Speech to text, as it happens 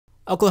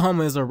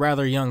Oklahoma is a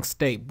rather young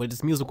state, but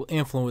its musical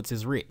influence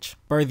is rich.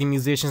 Birthing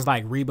musicians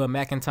like Reba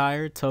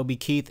McEntire, Toby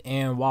Keith,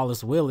 and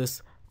Wallace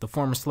Willis, the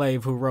former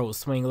slave who wrote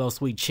Swing Low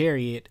Sweet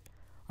Chariot,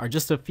 are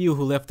just a few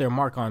who left their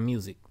mark on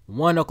music.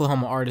 One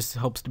Oklahoma artist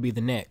hopes to be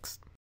the next.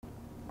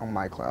 I'm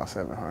Mike Cloud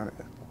 700.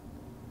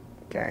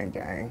 Gang,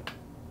 gang.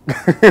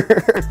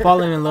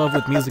 Falling in love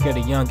with music at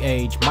a young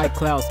age, Mike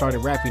Cloud started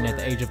rapping at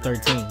the age of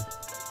 13.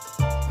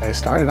 It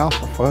started off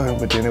for fun,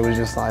 but then it was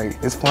just like,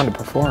 it's fun to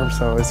perform,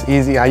 so it's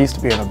easy. I used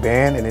to be in a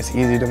band, and it's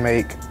easy to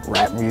make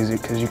rap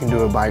music because you can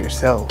do it by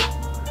yourself.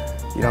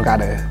 You don't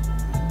gotta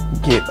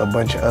get a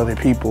bunch of other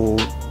people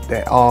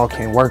that all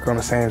can work on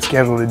the same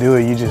schedule to do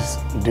it. You just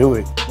do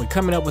it. When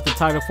coming up with the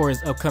title for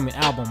his upcoming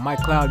album, Mike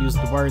Cloud used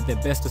the word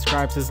that best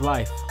describes his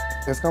life.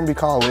 It's gonna be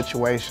called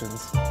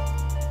Lituations.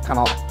 Kind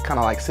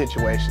of like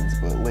situations,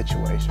 but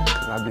lituations,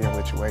 because I be in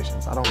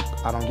lituations. I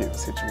don't get in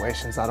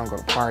situations. I don't go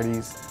to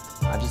parties.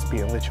 I just be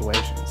in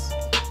lituations.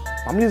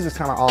 My music's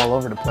kind of all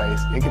over the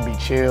place. It can be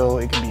chill,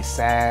 it can be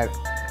sad.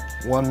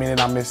 One minute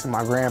I'm missing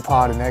my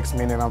grandpa, the next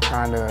minute I'm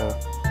trying to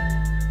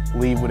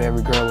leave with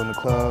every girl in the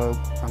club.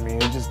 I mean,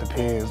 it just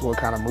depends what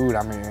kind of mood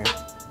I'm in.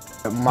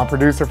 My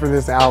producer for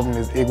this album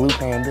is Igoo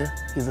Panda.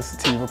 He's a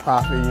sativa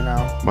prophet, you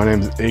know. My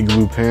name is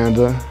Igoo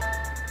Panda,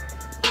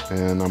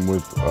 and I'm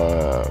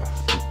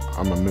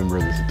a member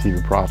of the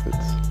Sativa Prophets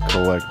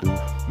Collective.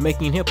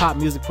 Making hip-hop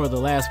music for the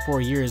last 4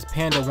 years,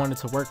 Panda wanted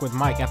to work with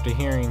Mike after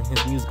hearing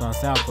his music on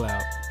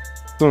SoundCloud.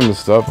 Some of the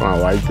stuff, and I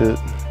liked it,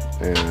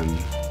 and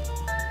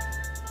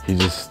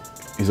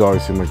he's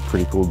always seemed like a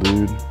pretty cool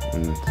dude,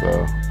 and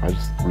so I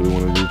just really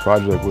wanted to do a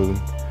project with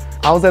him.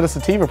 I was at a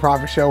Sativa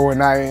Prophet show one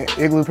night, and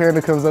Igoo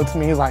Panda comes up to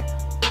me, he's like,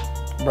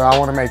 bro, I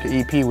want to make an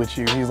EP with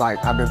you. He's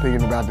like, I've been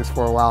thinking about this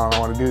for a while and I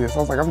want to do this. I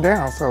was like, I'm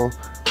down. So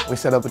we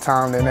set up a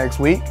time the next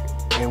week,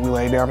 and we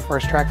laid down the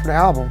first track for the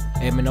album.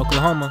 Edmond,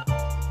 Oklahoma,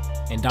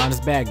 and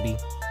Donis Bagby,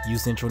 U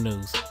Central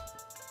News.